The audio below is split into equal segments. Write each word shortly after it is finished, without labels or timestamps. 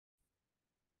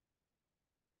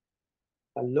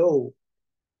Hello.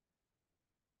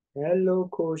 Hello,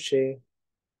 Koshe.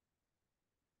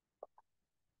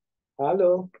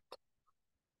 Hello.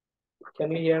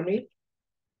 Can you hear me?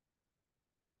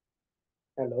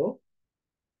 Hello.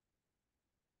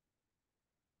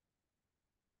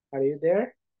 Are you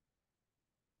there?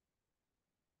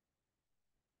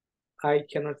 I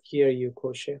cannot hear you,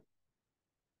 Koshe.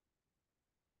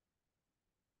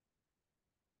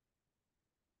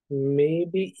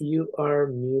 Maybe you are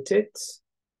muted.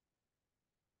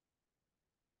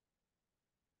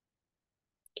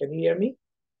 Can you hear me?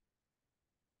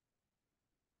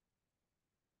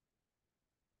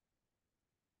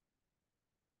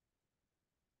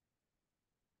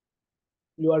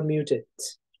 You are muted.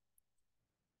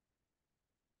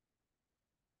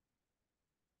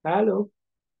 Hello,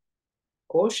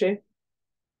 Koshe.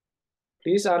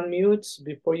 Please unmute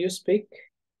before you speak.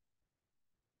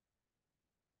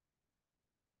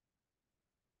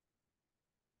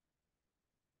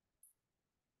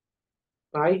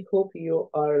 I hope you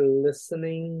are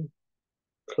listening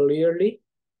clearly.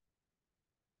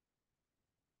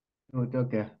 Oh, it's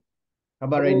okay. How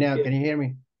about right now? Can you hear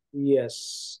me?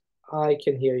 Yes, I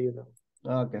can hear you now.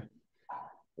 Okay.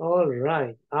 All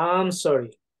right. I'm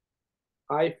sorry.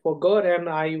 I forgot and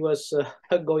I was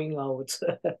going out.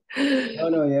 Oh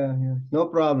no, yeah. No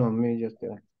problem. Me just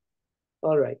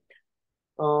All right.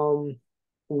 Um,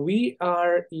 we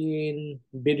are in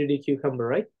BDD Cucumber,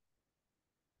 right?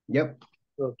 Yep.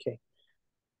 Okay.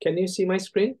 Can you see my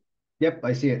screen? Yep,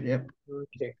 I see it. Yep.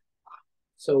 Okay.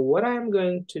 So what I'm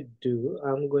going to do,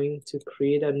 I'm going to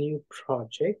create a new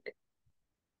project.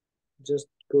 Just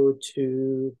go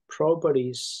to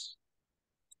properties,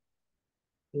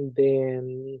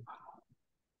 then,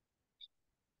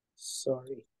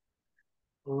 sorry,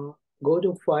 go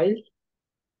to file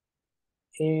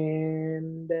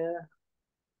and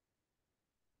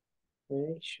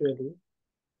actually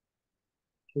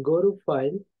go to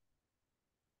file,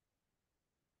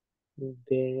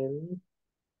 then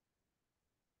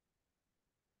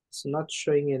it's not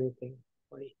showing anything.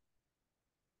 Why?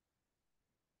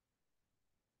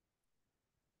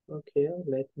 Okay,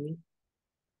 let me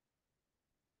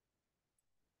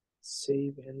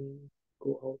save and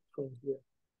go out from here.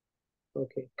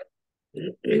 Okay.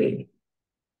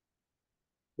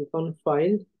 Click on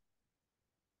file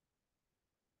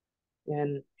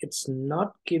and it's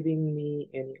not giving me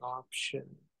any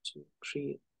option to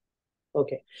create.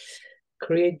 Okay.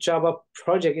 Create Java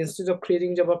project. Instead of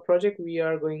creating Java project, we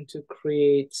are going to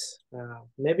create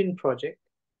Maven project.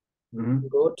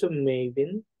 Go to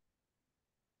Maven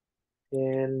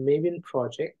and Maven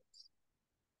project.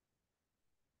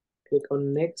 Click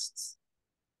on next.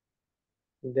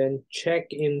 Then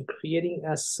check in creating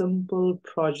a simple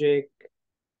project.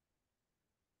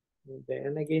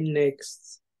 Then again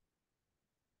next.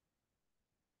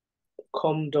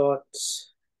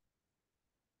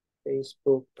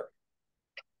 com.facebook.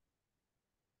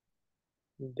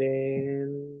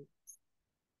 Then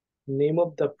name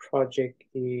of the project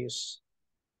is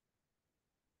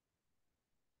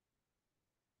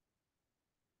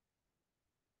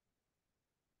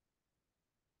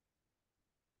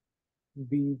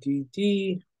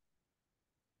BDD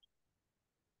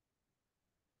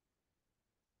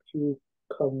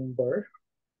cucumber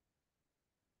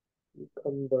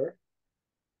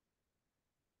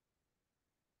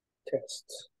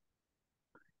test.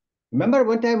 Remember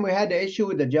one time we had the issue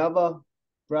with the Java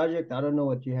project? I don't know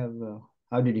what you have.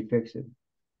 How did you fix it?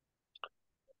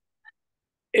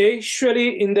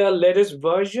 Actually, in the latest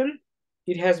version,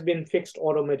 it has been fixed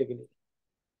automatically.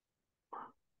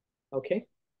 Okay.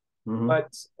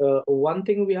 But one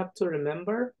thing we have to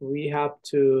remember, we have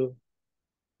to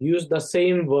use the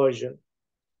same version.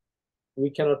 We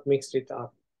cannot mix it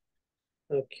up.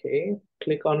 Okay,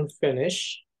 click on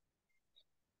finish.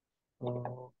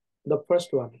 The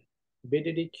first one,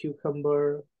 BDD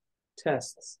cucumber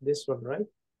tests, this one, right?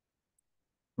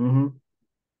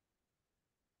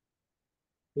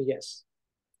 Yes.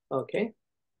 Okay.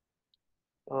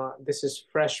 This is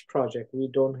fresh project. We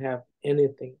don't have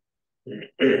anything.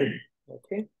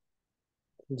 Okay.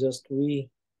 Just we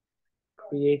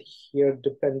create here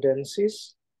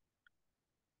dependencies.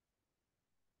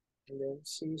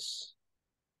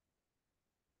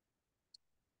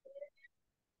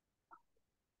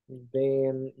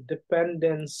 Then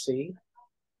dependency.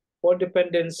 For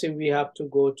dependency, we have to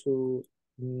go to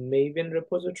Maven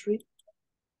repository.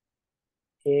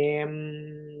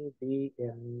 MVN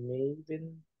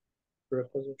Maven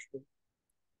repository.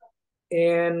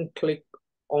 And click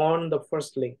on the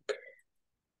first link.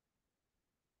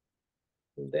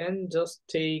 Then just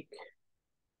take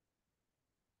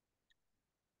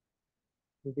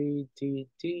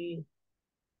BDD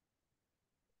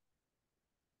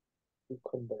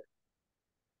cucumber.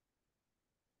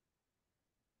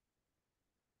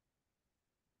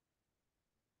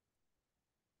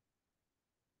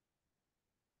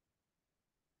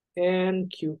 And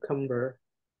cucumber.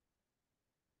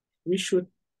 We should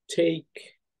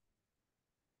take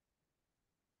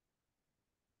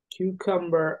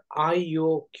cucumber,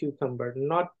 IO cucumber,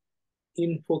 not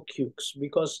InfoCukes,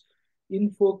 because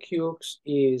InfoCukes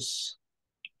is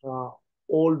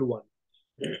old one.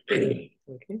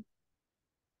 Okay.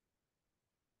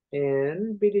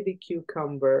 And BDD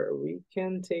cucumber, we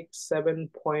can take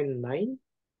 7.9.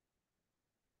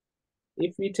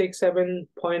 If we take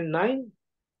 7.9,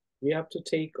 we have to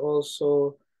take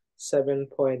also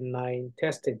 7.9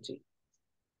 test ng.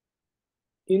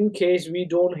 In case we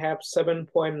don't have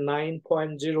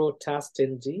 7.9.0 test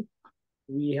ng,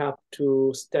 we have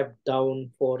to step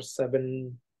down for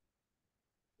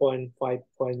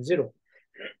 7.5.0.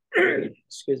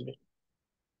 Excuse me.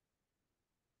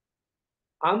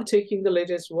 I'm taking the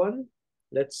latest one.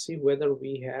 Let's see whether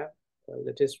we have the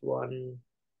latest one,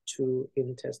 2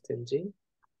 in test engine.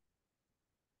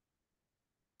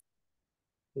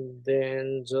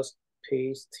 Then just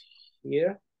paste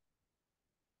here.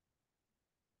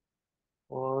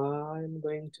 I'm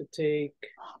going to take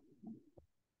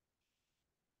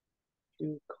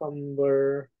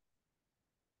cucumber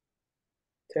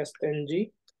test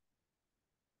ng.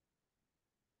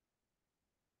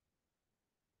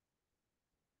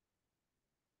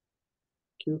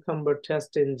 Cucumber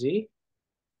test ng.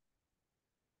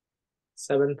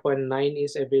 7.9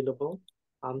 is available.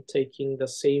 I'm taking the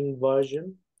same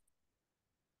version.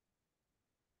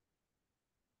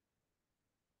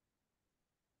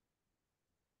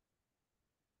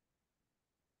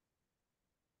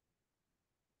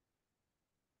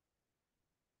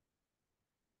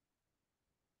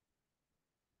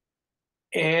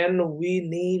 And we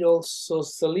need also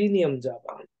Selenium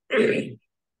Java.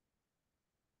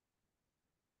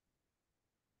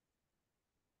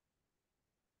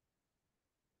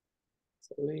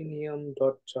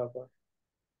 Selenium.java.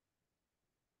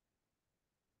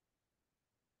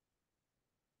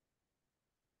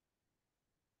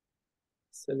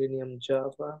 Selenium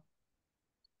Java.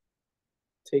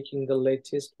 Taking the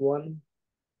latest one.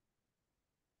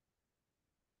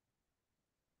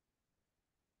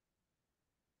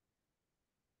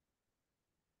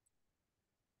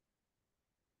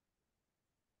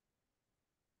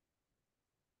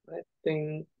 I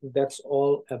think that's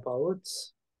all about.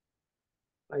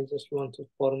 I just want to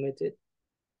format it.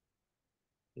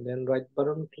 Then right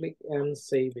button click and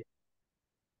save it.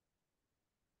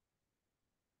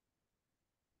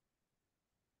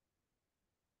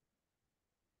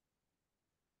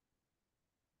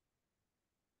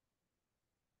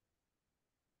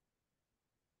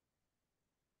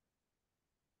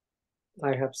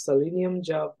 I have Selenium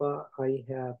Java, I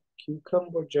have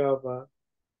Cucumber Java,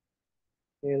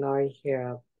 and I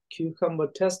have Cucumber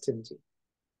TestNG.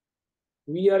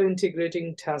 We are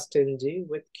integrating TestNG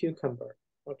with Cucumber,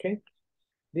 okay?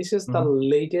 This is the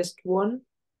latest one.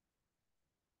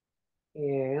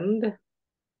 And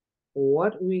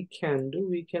what we can do,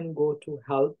 we can go to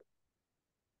help,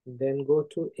 then go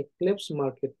to Eclipse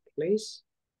Marketplace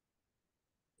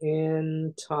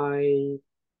and type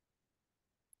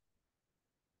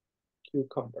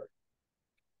Cucumber.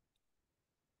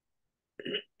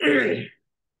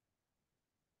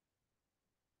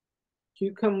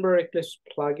 Cucumber Eclipse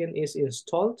plugin is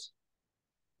installed.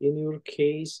 In your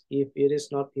case, if it is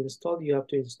not installed, you have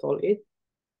to install it.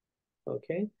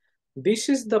 Okay. This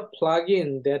is the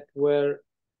plugin that were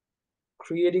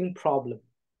creating problem.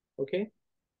 Okay.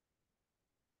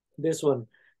 This one,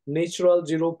 natural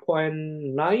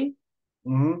 0.9.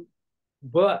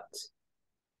 But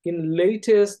in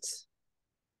latest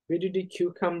BDD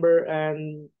Cucumber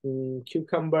and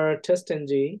Cucumber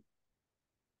TestNG,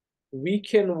 we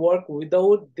can work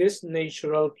without this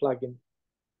natural plugin.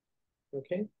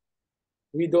 Okay,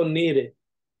 we don't need it.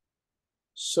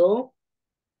 So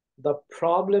the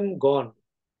problem gone.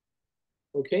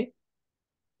 Okay.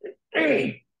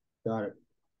 Got it.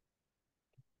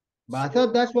 But I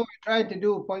thought that's what we tried to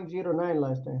do 0.09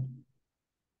 last time.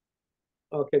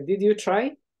 Okay, did you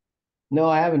try? No,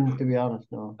 I haven't, to be honest,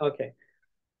 no. Okay,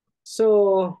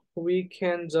 so we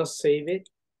can just save it.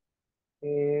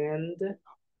 And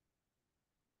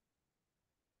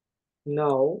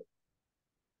now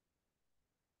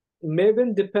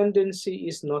Maven dependency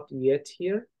is not yet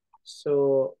here.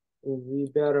 So we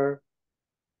better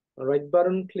right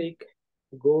button click,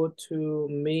 go to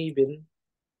Maven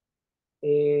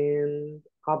and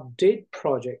update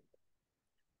project.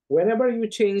 Whenever you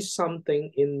change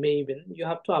something in Maven, you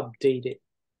have to update it.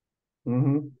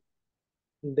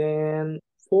 Then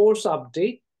force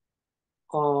update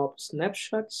of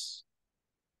snapshots.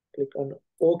 Click on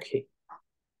OK.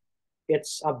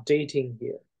 It's updating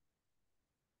here.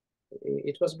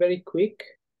 It was very quick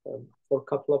for a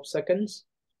couple of seconds.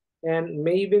 And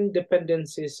Maven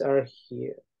dependencies are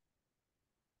here.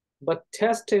 But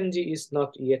test-ng is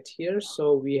not yet here,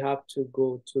 so we have to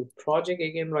go to project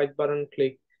again, right button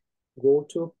click, go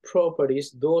to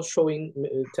properties. Though showing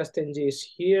test-ng is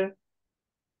here,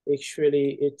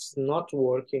 actually it's not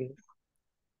working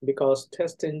because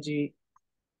test-ng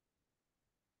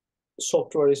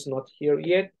software is not here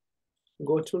yet.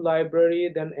 Go to library,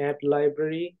 then add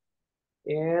library,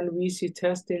 and we see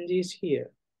test-ng is here.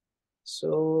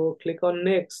 So click on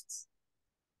next,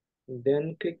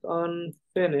 then click on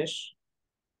finish.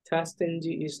 Test-ng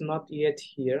is not yet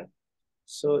here.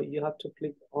 So you have to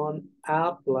click on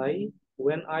apply.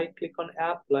 When I click on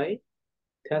apply,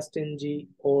 test-ng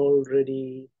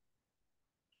already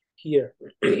here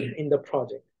in the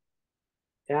project.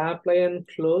 Apply and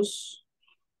close.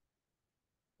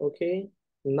 Okay,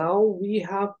 now we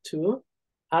have to,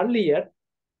 earlier,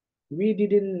 we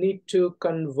didn't need to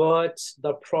convert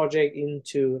the project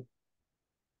into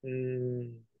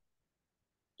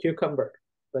Cucumber.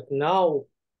 But now,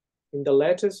 in the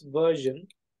latest version,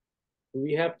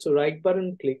 we have to right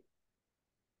button click,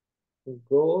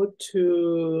 go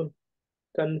to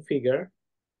configure,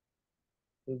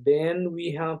 then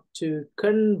we have to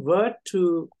convert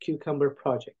to Cucumber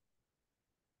project.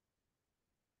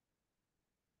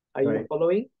 Are you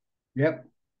following? Yep.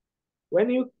 When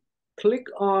you click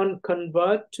on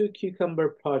convert to Cucumber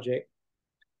project,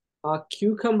 a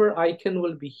Cucumber icon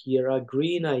will be here, a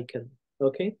green icon,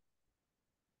 okay?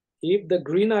 If the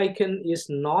green icon is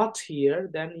not here,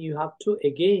 then you have to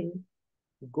again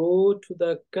go to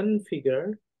the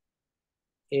configure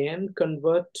and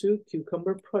convert to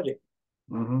Cucumber project.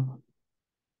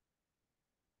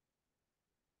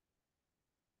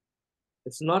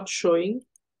 It's not showing,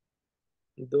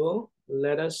 though.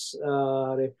 Let us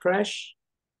refresh.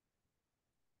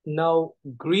 Now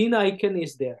green icon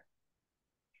is there.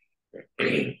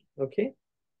 Okay.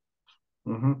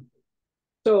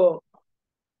 So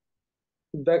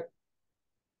the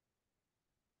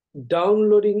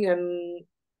downloading and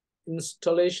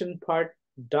installation part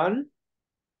done.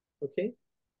 Okay.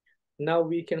 Now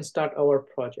we can start our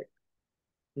project.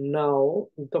 Now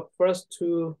the first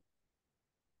two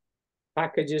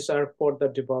packages are for the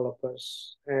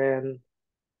developers, and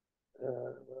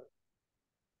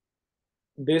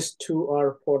these two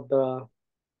are for the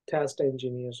test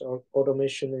engineers or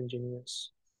automation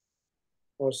engineers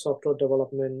or software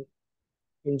development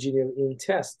engineer in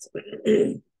test.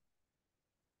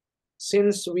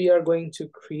 Since we are going to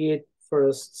create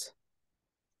first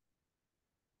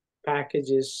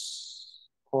packages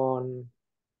on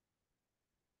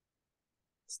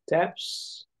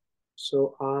steps,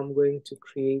 so I'm going to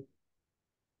create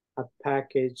a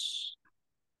package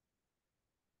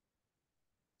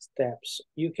steps.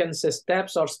 You can say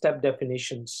steps or step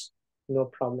definitions, no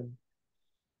problem.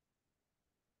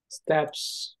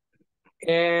 Steps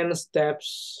and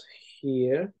steps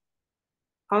here.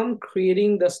 I'm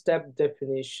creating the step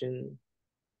definition.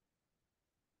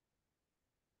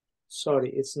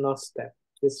 Sorry, it's not step,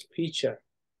 it's feature.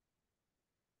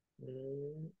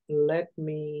 Let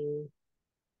me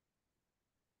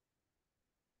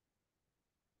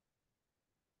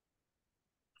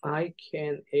I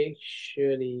can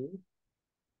actually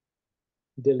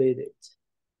delete it.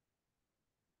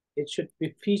 It should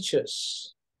be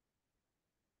features.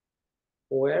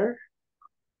 Where?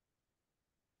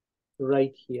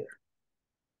 Right here.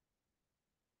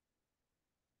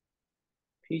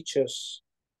 Features.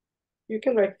 You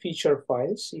can write feature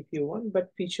files if you want,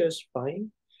 but features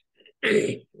fine.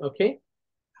 Okay.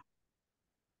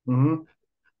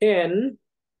 And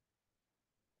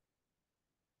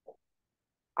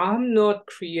I'm not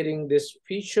creating this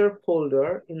feature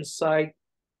folder inside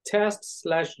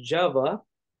test/Java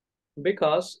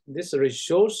because these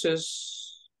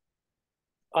resources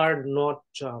are not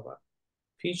Java.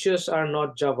 Features are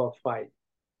not Java file,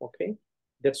 okay?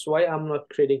 That's why I'm not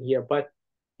creating here, but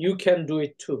you can do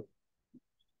it too.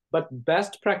 But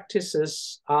best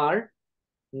practices are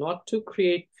not to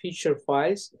create feature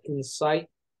files inside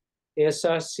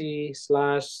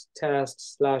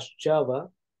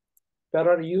src/test/Java.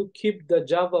 Better you keep the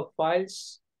Java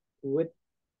files with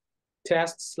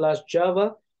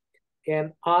test/Java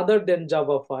and other than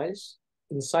Java files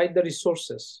inside the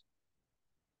resources.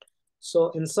 So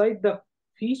inside the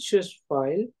features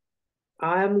file,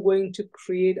 I am going to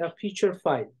create a feature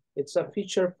file. It's a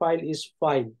feature file is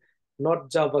file, not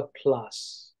Java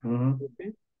class.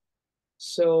 Okay.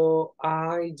 So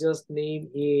I just name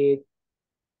it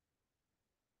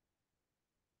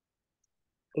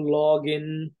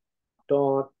login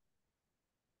dot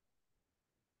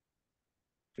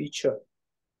feature.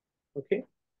 Okay.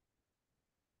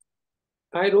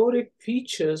 I wrote it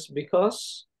features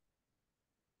because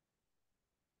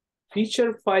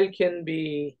feature file can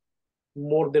be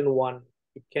more than one.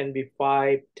 It can be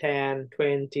 5, 10,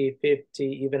 20, 50,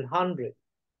 even 100.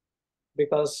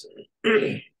 Because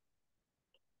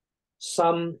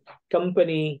some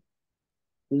company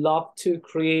love to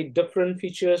create different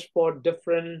features for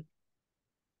different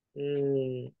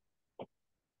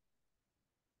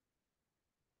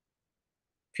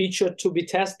feature to be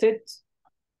tested.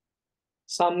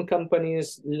 Some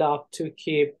companies love to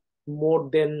keep more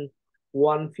than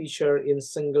one feature in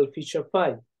single feature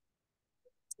file.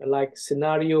 Like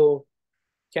scenario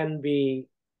can be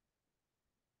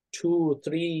 2,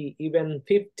 3, even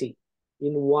 50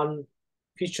 in one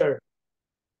feature.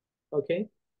 Okay.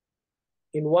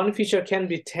 In one feature can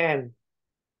be 10.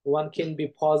 One can be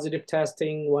positive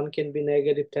testing, one can be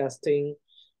negative testing,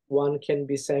 one can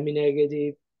be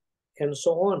semi-negative, and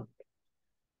so on.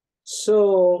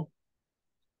 So,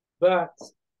 but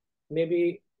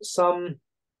maybe some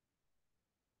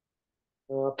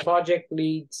project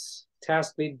leads,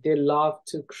 task lead, they love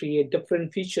to create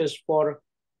different features for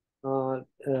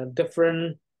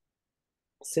different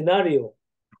scenario.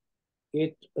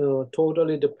 It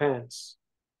totally depends.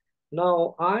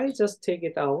 Now I just take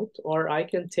it out, or I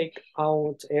can take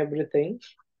out everything,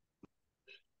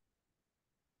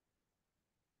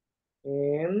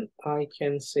 and I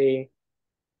can say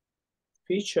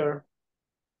feature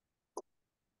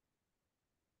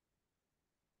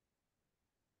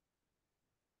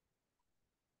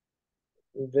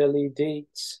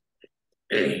validates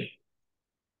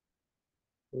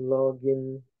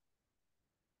login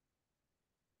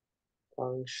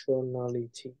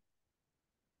functionality.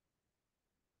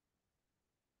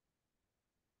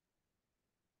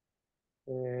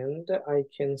 And I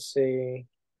can say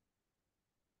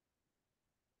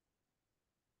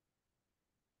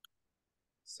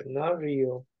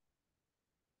scenario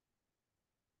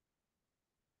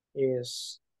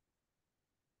is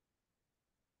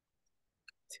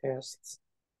test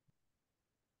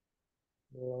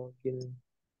login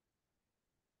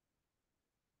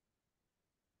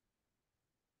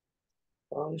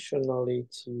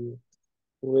functionality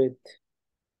with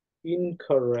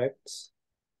incorrect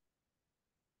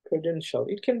credential.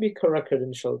 It can be correct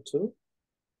credential too.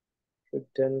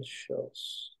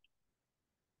 Credentials.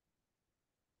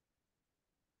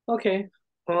 Okay,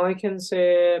 I can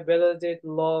say validate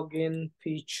login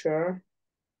feature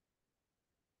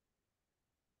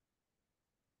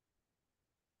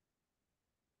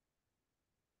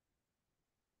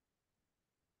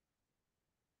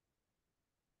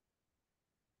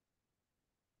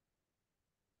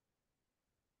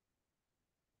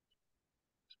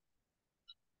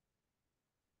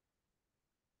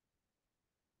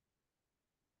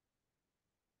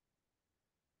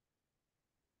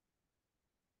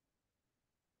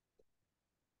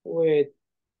with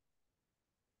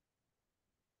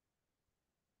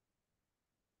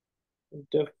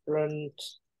different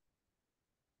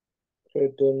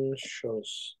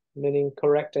credentials, meaning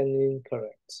correct and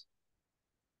incorrect.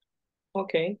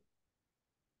 Okay.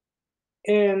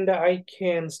 And I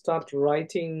can start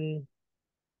writing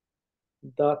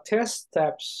the test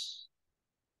steps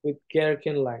with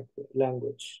Gherkin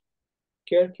language.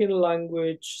 Gherkin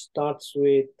language starts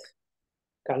with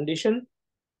condition,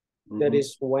 that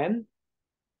is when.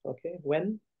 Okay,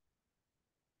 when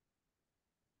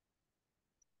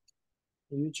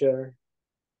user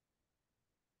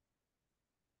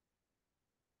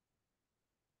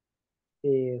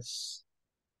is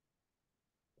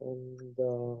on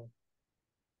the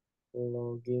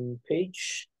login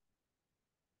page,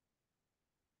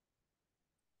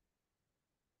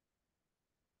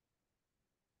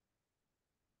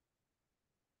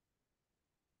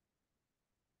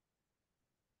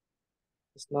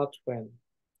 it's not when,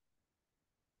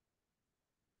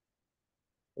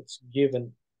 it's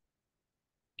given.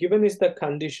 Given is the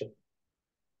condition.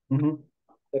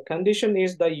 The condition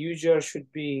is the user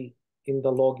should be in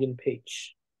the login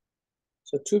page.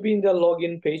 So to be in the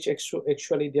login page,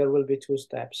 actually there will be two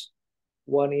steps.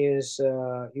 One is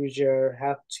user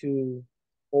have to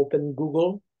open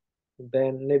Google,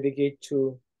 then navigate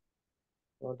to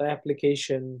the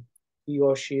application he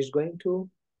or she is going to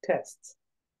test.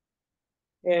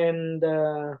 And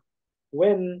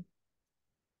when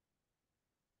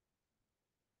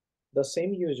the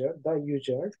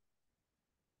user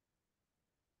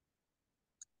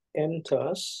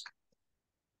enters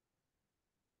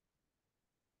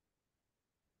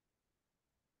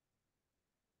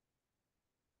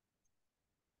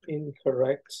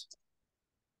incorrect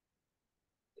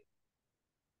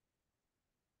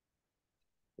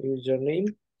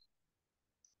username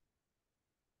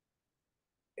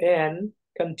and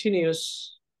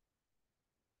continues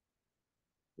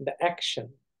the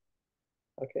action.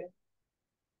 Okay,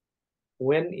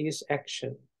 when is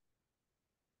action?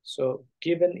 So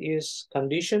given is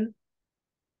condition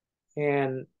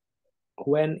and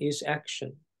when is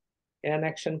action, and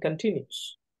action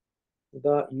continues.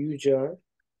 The user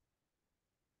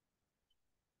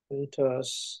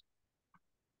enters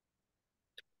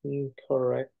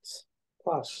incorrect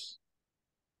pass.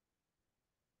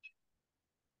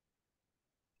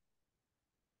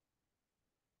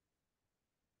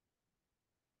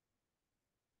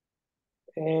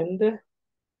 And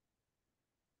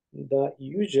the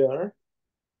user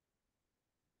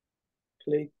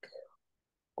click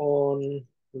on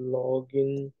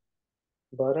login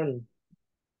button.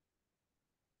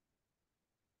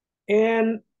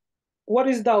 And what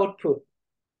is the output?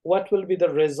 What will be the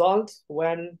result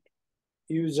when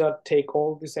user take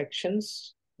all these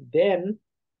actions? Then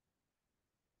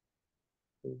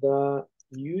the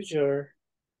user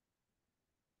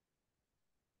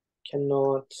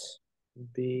cannot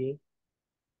be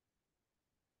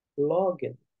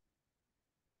login.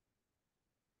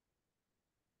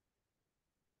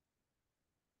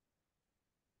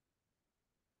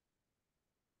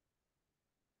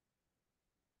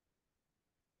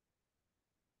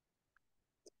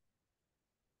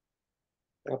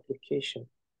 Application.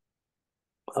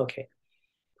 Okay.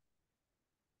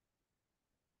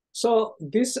 So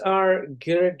these are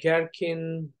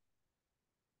Gherkin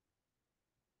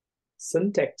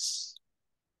syntax.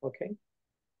 Okay.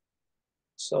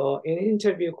 So in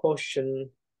interview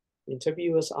question,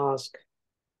 interviewers ask,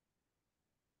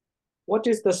 what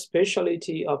is the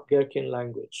specialty of Gherkin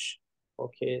language?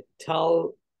 Okay,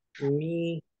 tell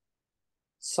me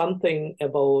something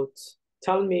about,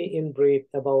 tell me in brief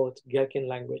about Gherkin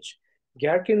language.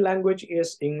 Gherkin language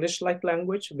is English-like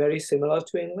language, very similar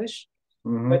to English,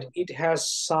 but it has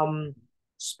some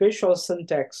special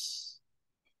syntax.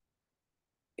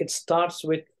 It starts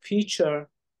with feature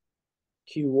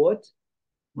keyword,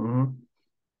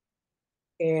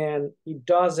 and it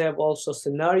does have also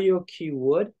scenario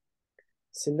keyword.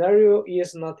 Scenario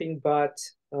is nothing but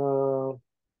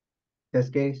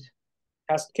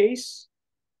test case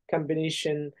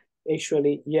combination.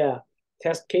 Actually, yeah,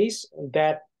 test case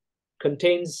that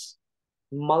contains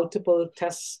multiple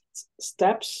test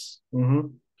steps,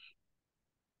 and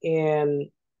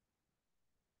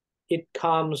it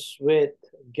comes with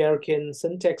Gherkin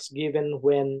syntax given,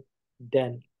 when,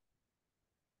 then.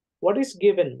 What is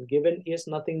given? Given is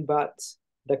nothing but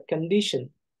the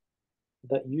condition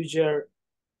the user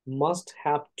must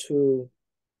have to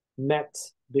met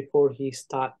before he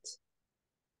starts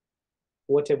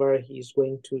whatever he is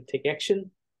going to take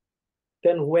action.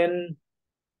 Then when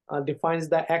defines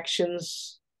the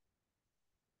actions,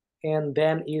 and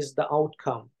then is the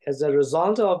outcome. As a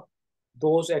result of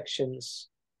those actions,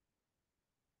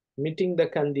 meeting the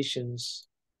conditions,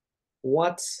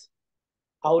 what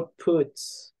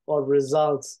outputs or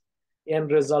results,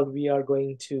 end result we are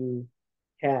going to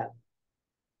have.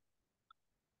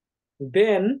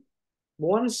 Then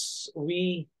once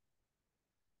we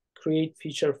create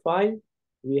feature file,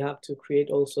 we have to create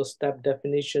also step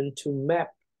definition to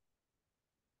map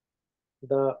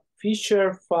the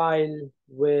feature file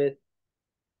with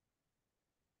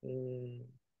we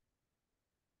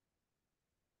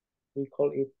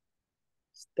call it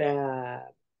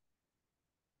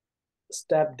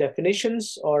step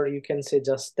definitions, or you can say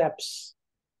just steps.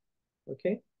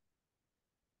 Okay.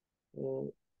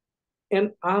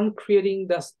 And I'm creating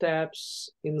the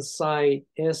steps inside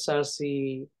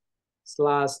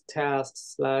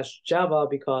src/test/java,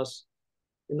 because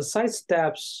inside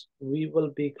steps we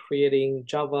will be creating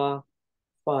Java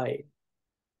file.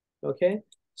 Okay,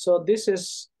 so this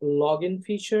is login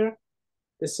feature.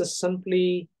 This is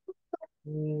simply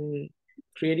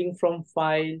creating from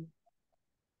file,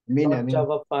 not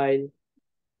Java file.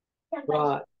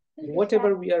 But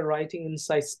whatever we are writing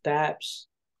inside steps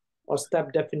or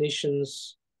step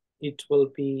definitions, it will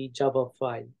be Java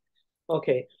file.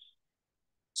 Okay,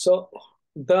 so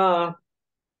the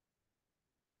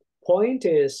point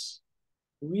is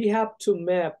we have to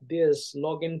map this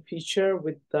login feature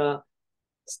with the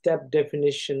step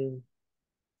definition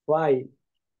file.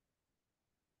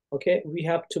 Okay, we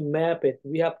have to map it.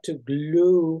 We have to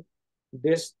glue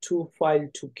these two files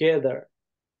together.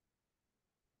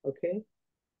 Okay,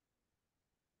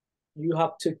 you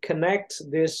have to connect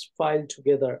this file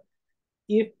together.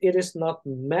 If it is not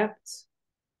mapped,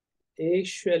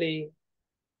 actually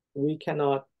we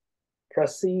cannot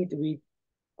proceed with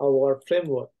our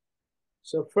framework.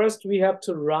 So first we have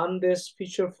to run this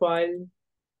feature file.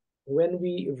 When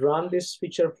we run this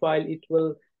feature file, it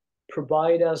will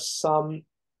provide us some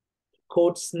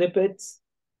code snippets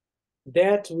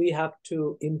that we have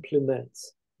to implement.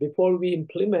 Before we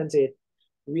implement it,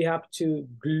 we have to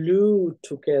glue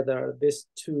together these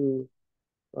two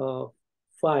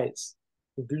files.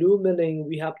 Glue meaning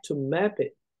we have to map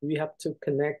it, we have to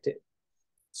connect it.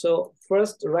 So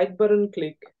first, right button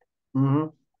click,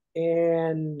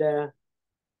 and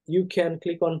you can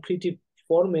click on pretty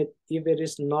format if it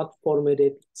is not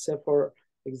formatted. Say for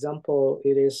example,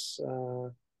 it is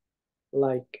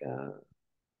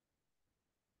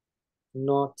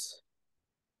not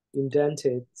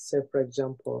indented, say for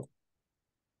example.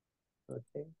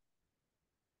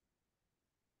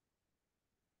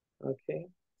 Okay,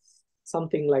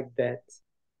 something like that.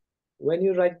 When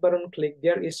you right button click,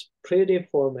 there is pretty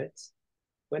format.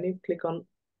 When you click on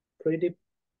pretty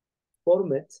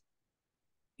format,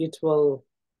 it will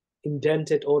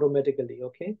indent it automatically.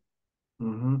 Okay.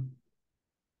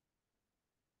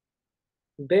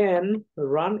 Then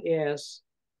run as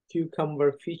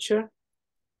cucumber feature.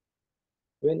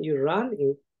 When you run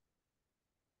it,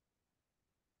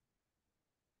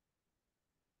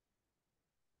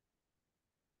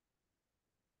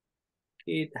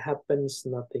 it happens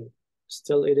nothing.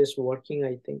 Still it is working,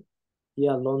 I think.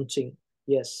 Yeah, launching.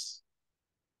 Yes.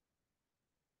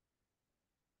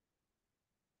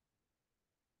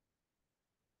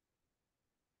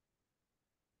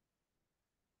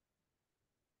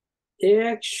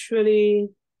 Actually,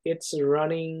 it's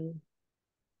running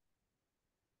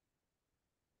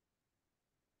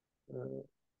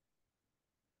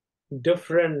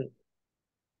different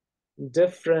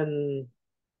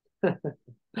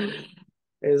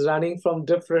is running from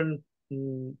different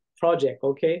project.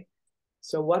 Okay,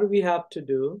 so what we have to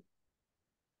do,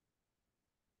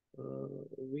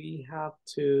 we have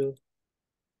to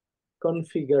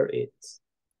configure it.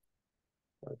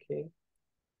 Okay,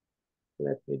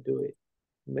 let me do it.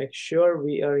 Make sure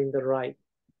we are in the right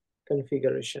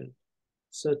configuration.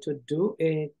 So to do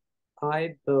it,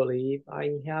 I believe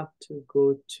I have to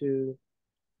go to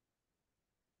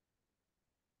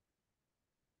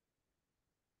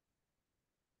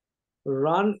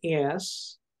run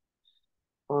as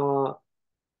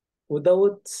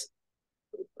without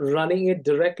running it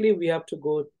directly, we have to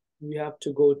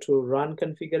go to run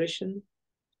configuration.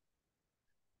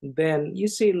 Then you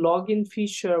see login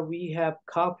feature, we have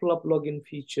couple of login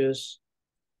features.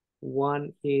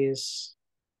 One is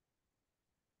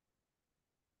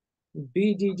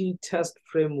BDD test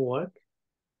framework,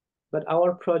 but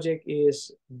our project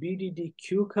is BDD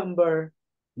cucumber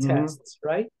tests,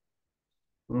 right?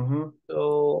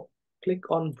 So click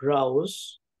on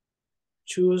browse,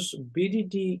 choose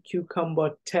BDD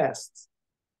cucumber tests,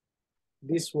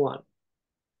 this one,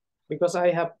 because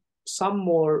I have some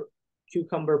more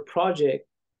cucumber project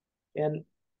and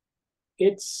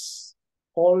it's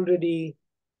already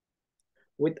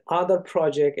with other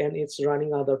project and it's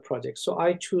running other projects. So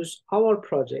I choose our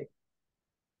project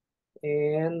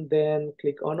and then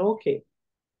click on OK.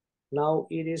 Now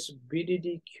it is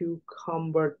BDD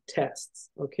cucumber tests,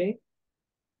 okay?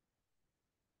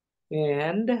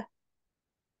 And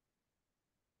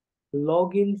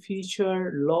login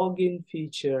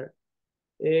feature.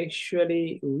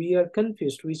 Actually, we are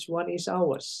confused which one is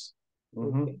ours.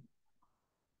 Okay.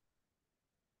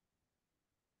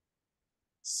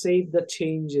 Save the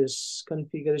changes,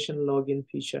 configuration login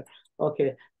feature.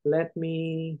 Okay, let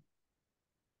me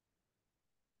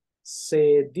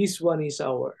say this one is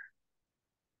our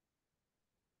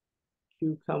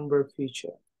cucumber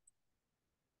feature.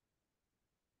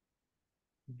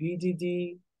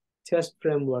 BDD test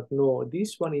framework. No,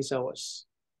 this one is ours.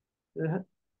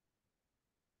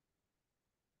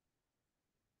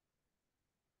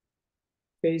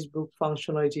 Facebook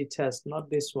functionality test, not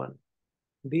this one.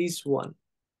 This one.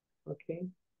 Okay.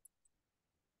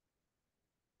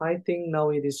 I think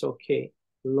now it is okay.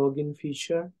 Login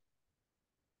feature.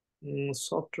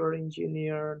 Software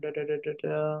engineer.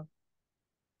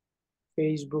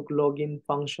 Facebook login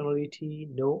functionality.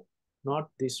 No, not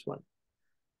this one.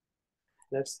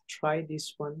 Let's try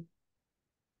this one.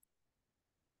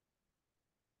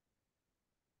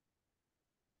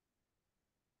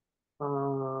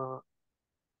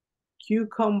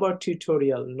 Cucumber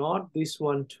tutorial, not this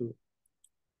one too.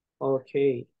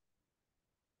 Okay.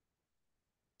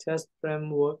 Test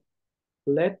framework.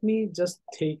 Let me just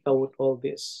take out all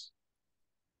this.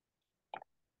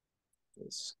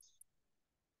 It's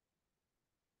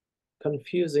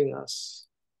confusing us.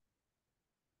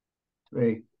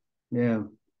 Right. Yeah.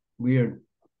 Weird.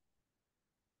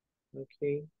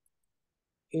 Okay.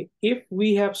 If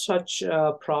we have such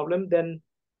a problem, then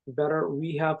better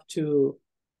we have to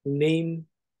name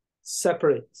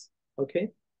separate.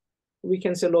 Okay. We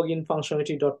can say login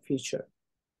functionality dot feature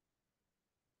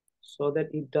so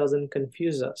that it doesn't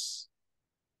confuse us.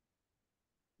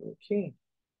 Okay.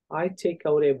 I take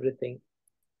out everything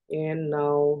and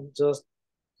now just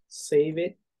save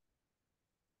it.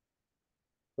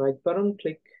 Right button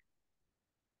click,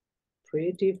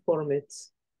 creative formats,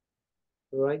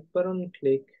 right button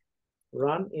click,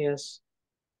 run as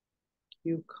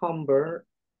cucumber,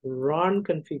 run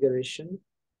configuration.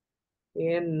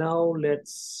 And now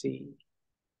let's see,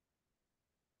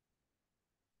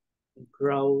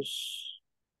 browse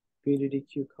BDD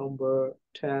cucumber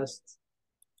test.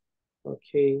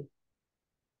 Okay,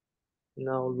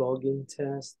 now login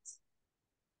test.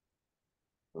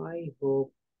 I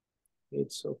hope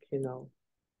it's okay now.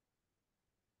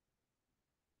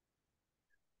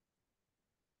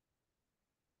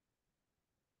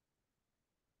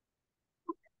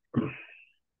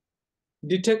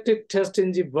 Detected test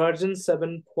in the version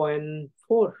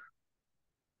 7.4.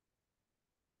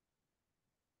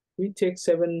 We take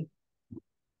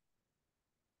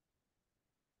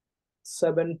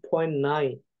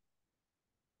 7.9.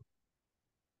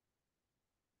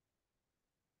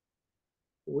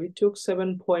 We took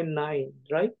 7.9,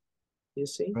 right? You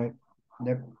see? Right.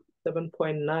 Yep.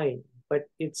 7.9, but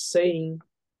it's saying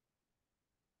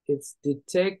it's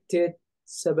detected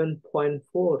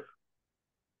 7.4.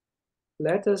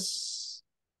 Let us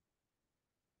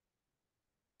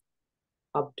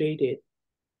update it.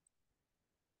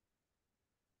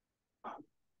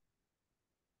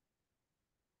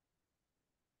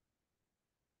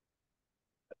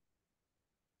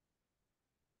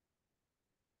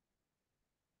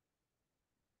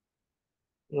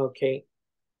 Okay.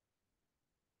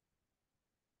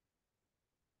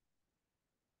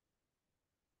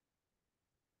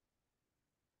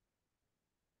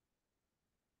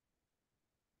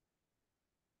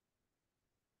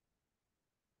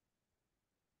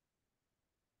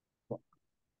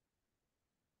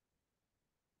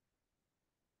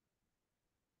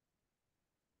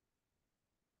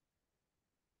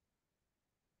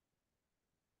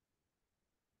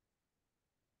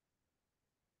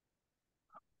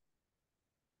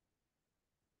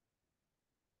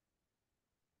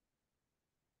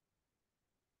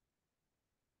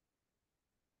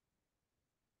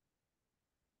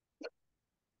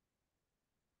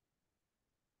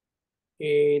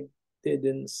 It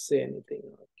didn't say anything.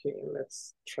 Okay,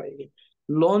 let's try it.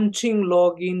 Launching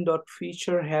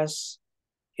login.feature has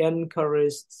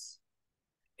encountered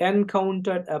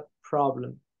a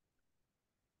problem.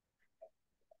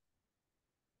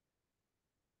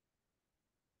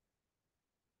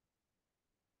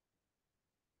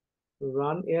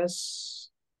 Run as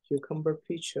cucumber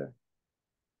feature.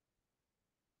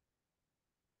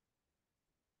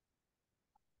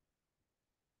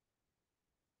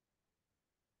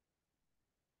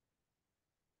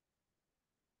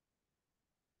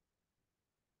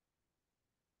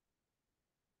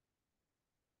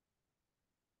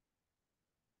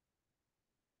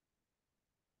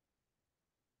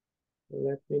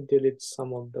 Let me delete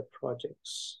some of the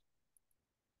projects.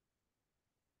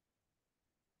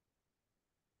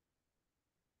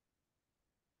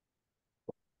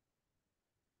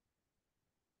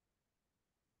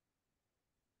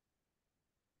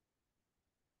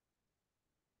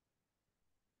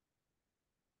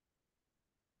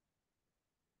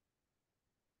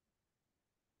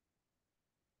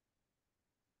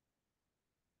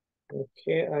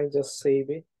 Okay, I just save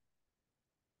it.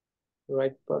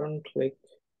 Right button click,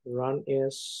 run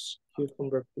as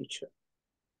cucumber feature.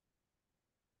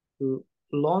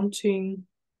 Launching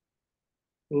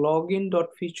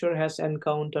login.feature has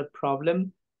encountered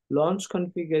problem. Launch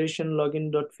configuration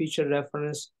login.feature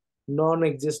reference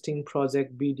non-existing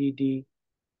project BDD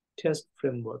test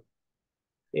framework.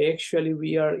 Actually,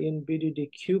 we are in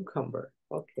BDD cucumber.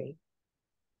 Okay.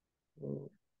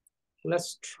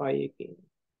 Let's try again.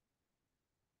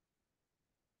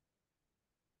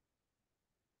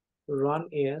 Run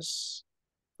as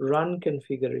run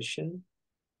configuration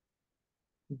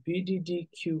BDD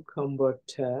cucumber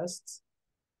test.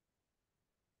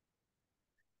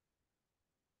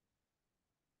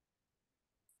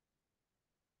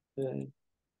 And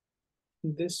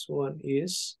this one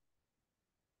is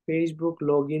Facebook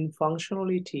login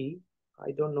functionality.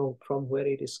 I don't know from where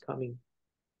it is coming.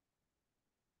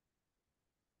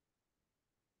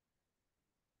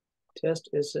 test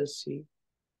SSC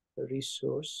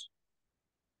resource.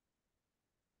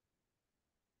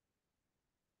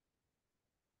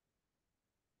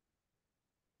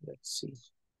 Let's see.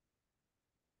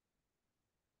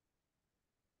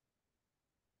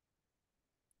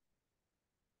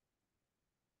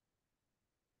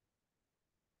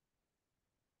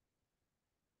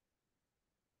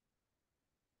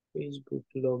 Facebook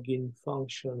login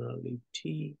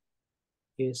functionality,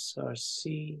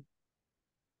 SRC.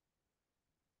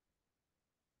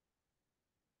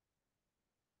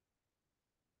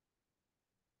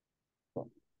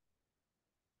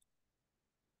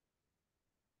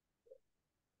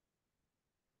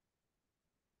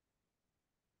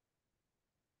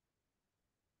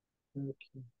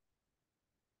 Okay,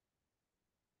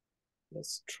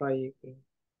 let's try again.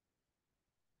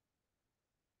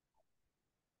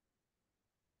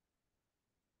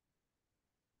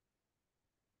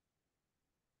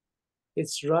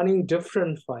 It's running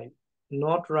different file,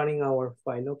 not running our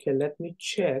file. Okay, let me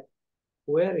check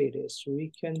where it is.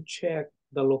 We can check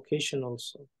the location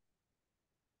also.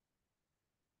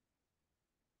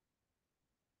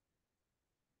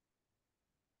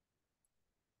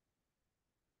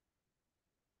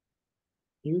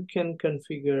 You can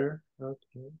configure,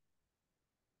 okay.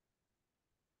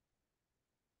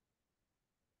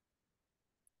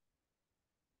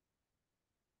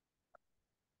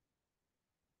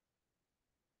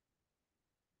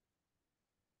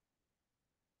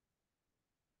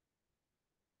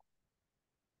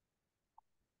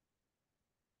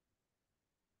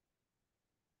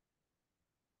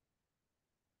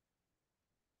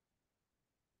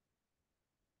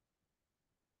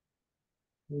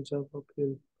 Java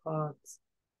build path.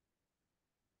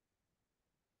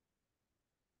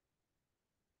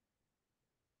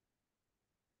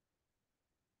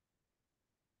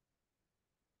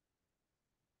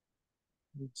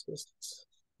 Just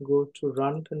go to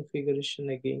run configuration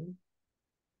again.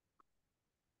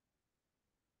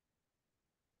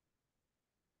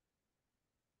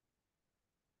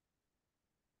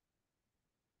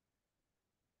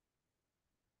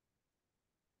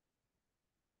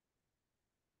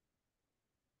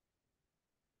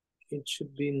 It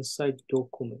should be inside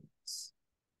documents,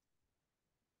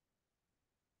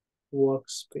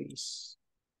 workspace.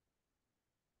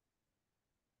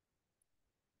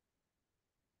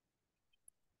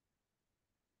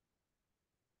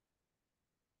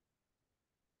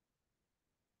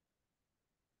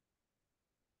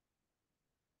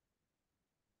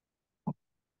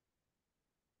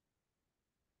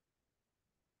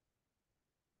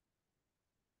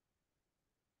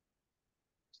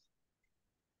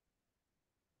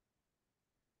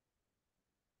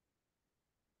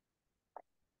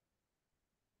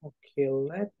 Okay,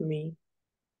 let me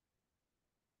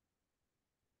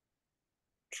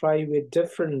try with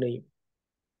different name.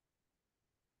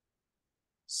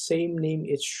 Same name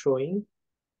is showing.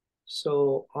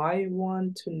 So I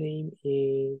want to name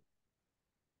it,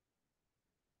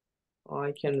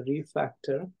 I can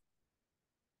refactor.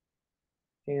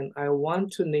 And I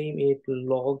want to name it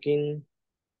login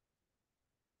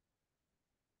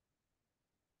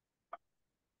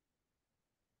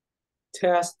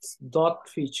tests dot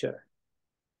feature.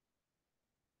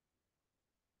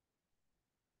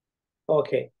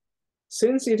 Okay,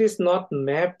 since it is not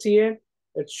mapped yet,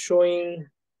 it's showing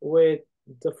with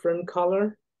different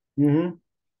color. Mm-hmm.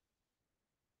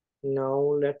 Now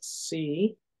let's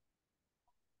see.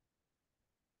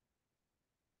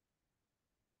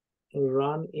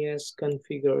 Run as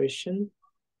configuration.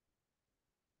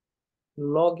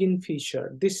 Login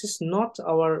feature. This is not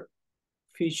our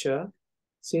feature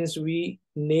since we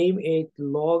name it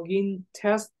login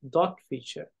test dot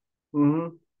feature.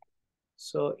 Mm-hmm.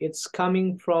 So it's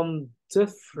coming from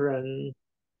different.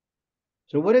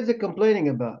 So what is it complaining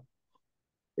about?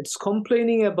 It's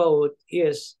complaining about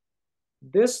is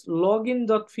this login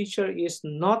dot feature is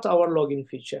not our login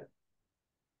feature.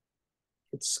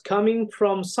 It's coming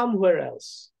from somewhere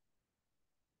else.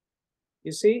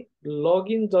 You see,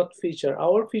 login dot feature.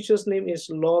 Our feature's name is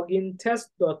login test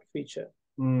dot feature.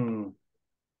 Mm.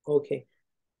 Okay.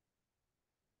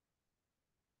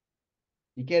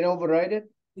 You can't override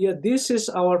it? Yeah, this is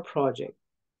our project.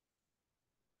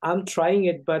 I'm trying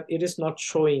it, but it is not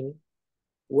showing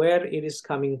where it is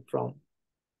coming from.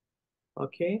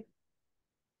 Okay.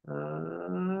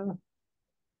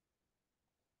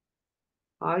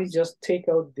 I just take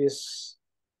out this,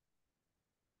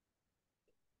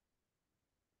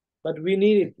 but we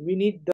need it. We need the